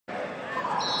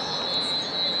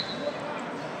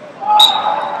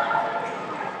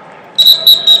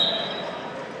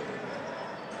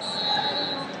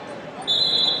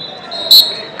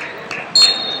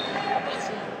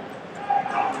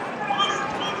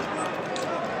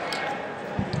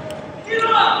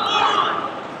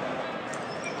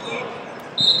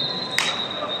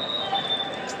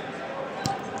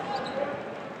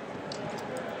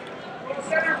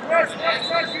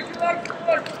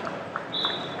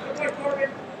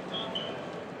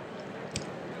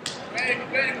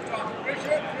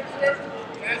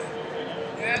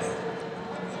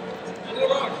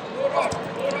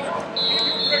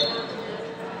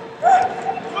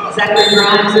Zachary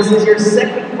Grimes, this is your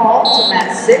second call to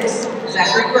mat 6.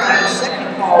 Zachary Grimes,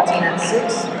 second call to mat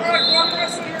 6. All right, one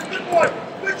wrestler here. Good boy.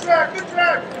 Good track, good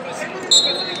track.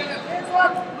 Hands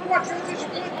up. Come on, transition.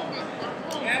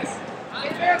 Yes.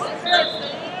 Advance, advance.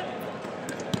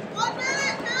 1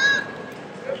 minute, now.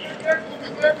 Go.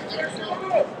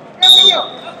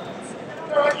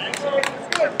 All right, it's good. It's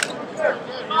good.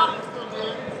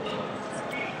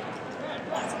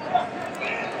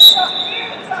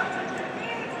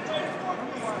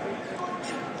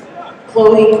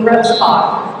 Chloe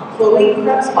Krebsbach,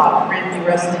 Friendly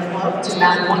Wrestling Club to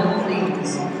mat 1,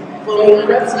 please. Chloe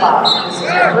Krebsbach, this is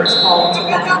your first call to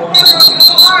mat 1.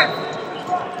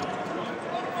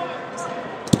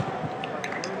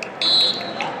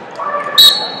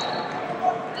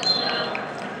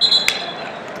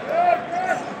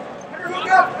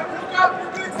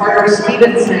 Carter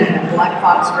Stevenson, Black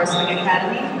Fox Wrestling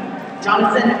Academy.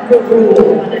 Jonathan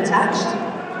Gurul, Unattached.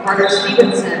 Carter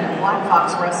Stevenson, Black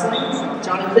Fox Wrestling.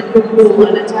 Jonathan Gurul,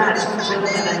 Unattached.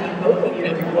 Gentlemen, I need both of you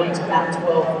to be going to mat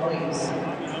 12, please.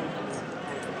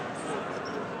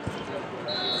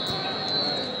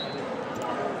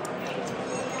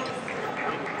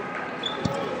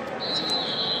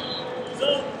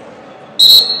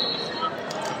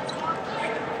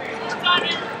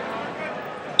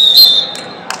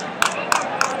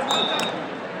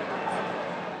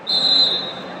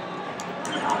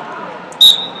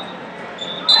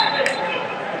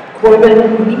 Corbin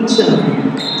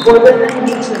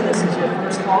Nirschl, this is your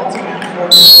first call to mat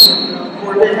 14.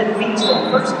 Corbin Nirschl,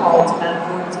 first call to mat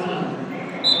 14.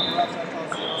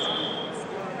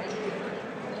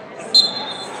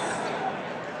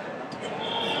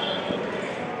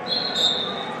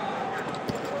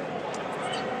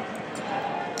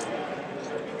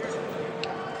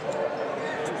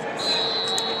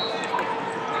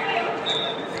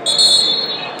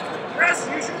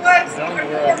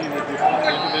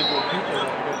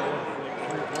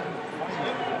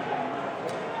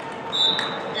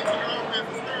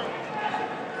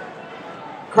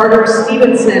 Carter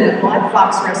Stevenson, Black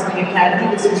Fox Wrestling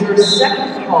Academy, this is your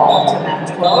second call to mat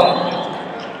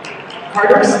 12.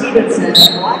 Carter Stevenson,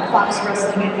 Black Fox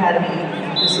Wrestling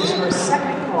Academy, this is your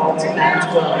second call to mat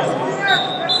 12.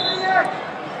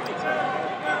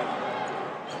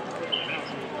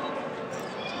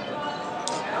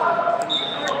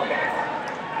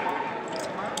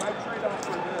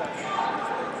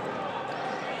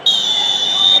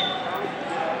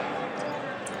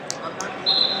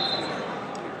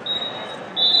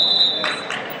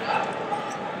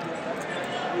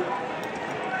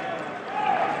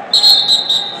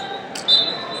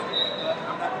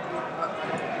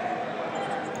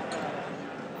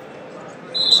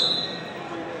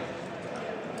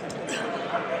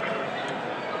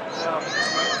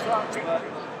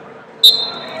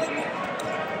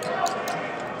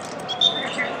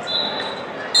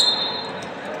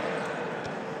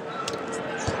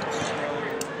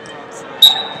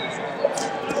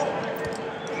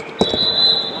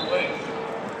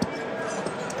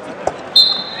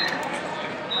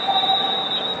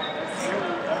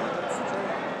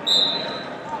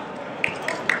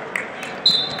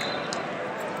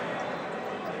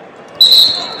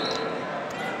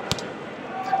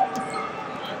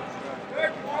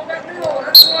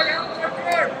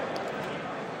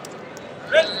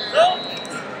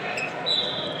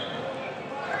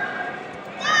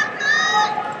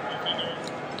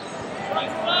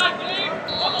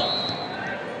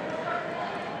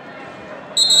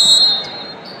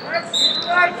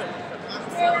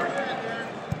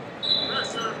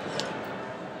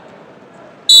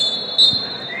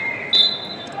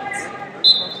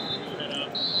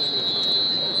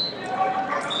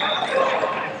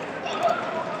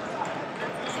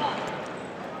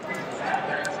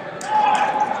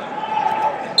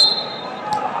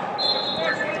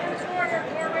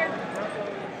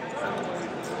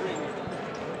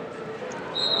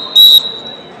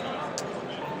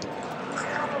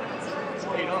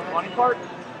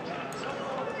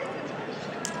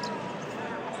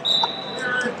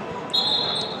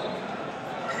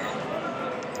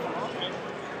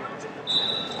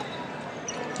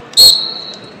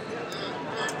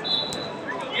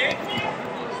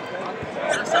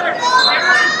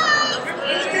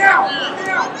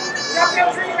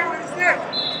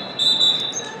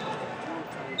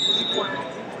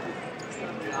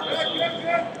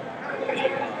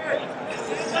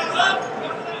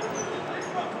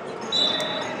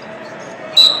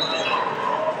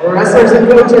 Wrestlers and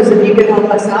coaches, if you could help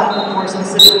us out, more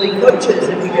specifically coaches,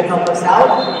 if you could help us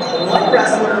out. One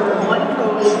wrestler, one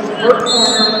coach, per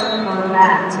corner, per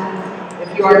mat. If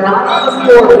If you are not on the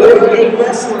floor with a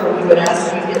wrestler, we would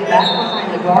ask you to get back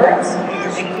behind the guards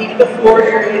and keep the floor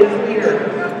area clear.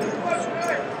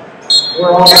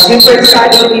 We're all super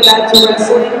excited to be back to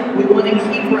wrestling. We want to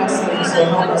keep wrestling, so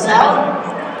help us out.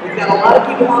 We've got a lot of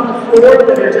people on the floor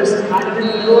that are just kind of in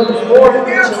the middle of the floor,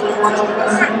 chilling watching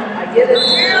wrestling. I get it.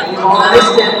 We all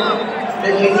understand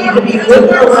that you need to be with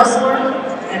the wrestler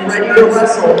and ready to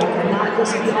wrestle. You cannot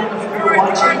just be on the floor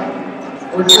watching.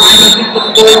 We're trying to keep the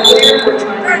floor clear. We're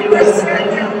trying to do as the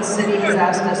venue of the city has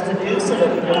asked us to do so that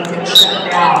we don't get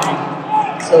shut down.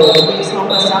 So please help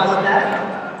us out with that.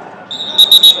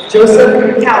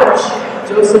 Joseph Couch.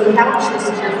 Joseph Couch, this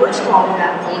is your first call to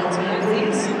that full team,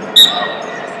 please. Stop.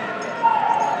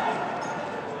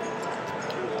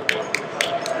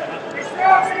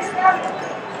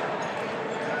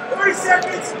 30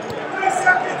 seconds. 30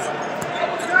 seconds.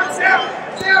 Stop. Down.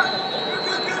 Good.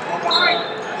 Go behind.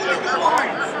 Go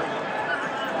behind.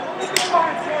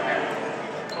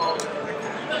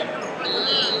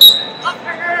 Up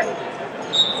ahead.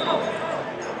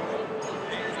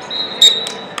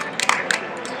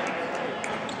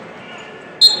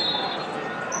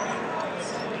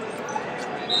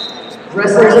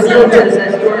 Wrestlers and coaches,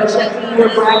 as you are checking your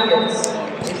brackets,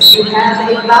 if you have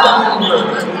a bout number,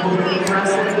 you will be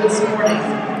wrestling this morning.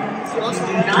 If you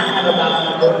do not have a bout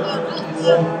number, you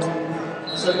won't.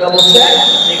 So double check,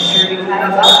 make sure you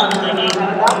have a bout number. If you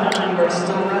have a bout number, you are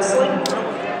still wrestling.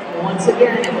 And once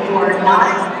again, if you are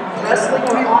not wrestling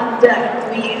or on deck,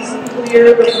 please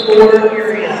clear the floor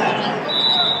area.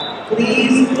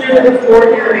 Please clear the floor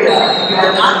area. If you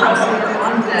are not wrestling or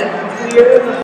on deck, clear the